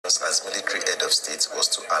purpose as military head of state was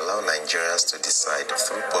to allow Nigerians to decide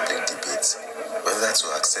through public debate whether to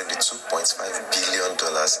accept the $2.5 billion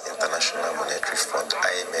International Monetary Fund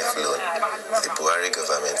 (IMF) loan the Buhari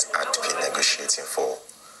government had been negotiating for.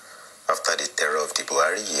 After the terror of the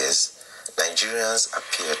Buhari years, Nigerians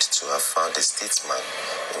appeared to have found a statesman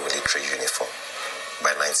in military uniform.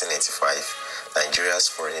 By 1985, Nigeria's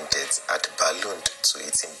foreign debt had ballooned to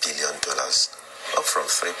 $18 billion, up from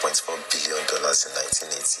 $3.4 billion in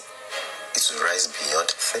 1980. It would rise beyond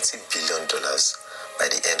 $30 billion by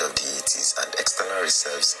the end of the 80s, and external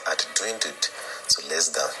reserves had dwindled to less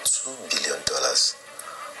than $2 billion.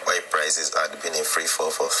 Oil prices had been in free fall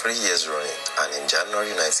for 3 years running, and in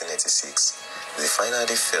January 1986, they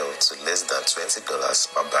finally fell to less than $20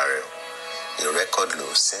 per barrel, a record low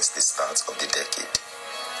since the start of the decade.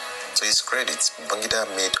 To his credit, Babangida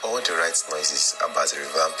made all the right noises about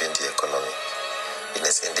revamping the economy. In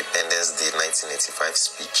his Independence Day 1985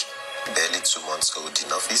 speech, barely 2 months old in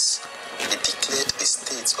office, he declared a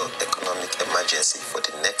state of economic emergency for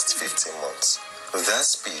the next 15 months. That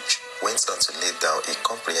speech went on to lay down a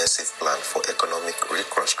comprehensive plan for economic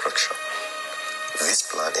reconstruction. This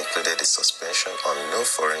plan included a suspension on no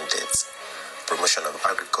foreign debt, promotion of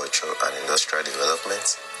agriculture and industrial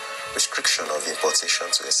development, restriction of importation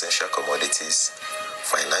to essential commodities,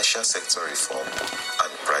 financial sector reform,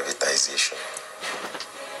 and privatization.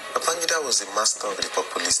 Babangida was a master of the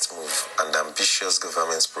populist move and ambitious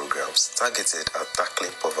government programs targeted at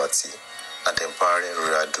tackling poverty and empowering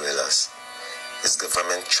rural dwellers. His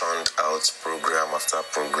government churned out program after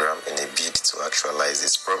program in a bid to actualize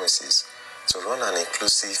his promises to run an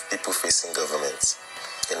inclusive, people-facing government.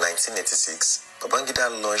 In 1986, Babangida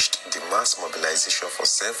launched the mass mobilization for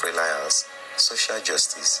self-reliance, social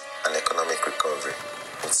justice, and economic recovery.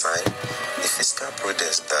 In time, the fiscal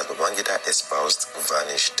prudence that Babangida espoused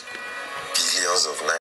vanished. Billions of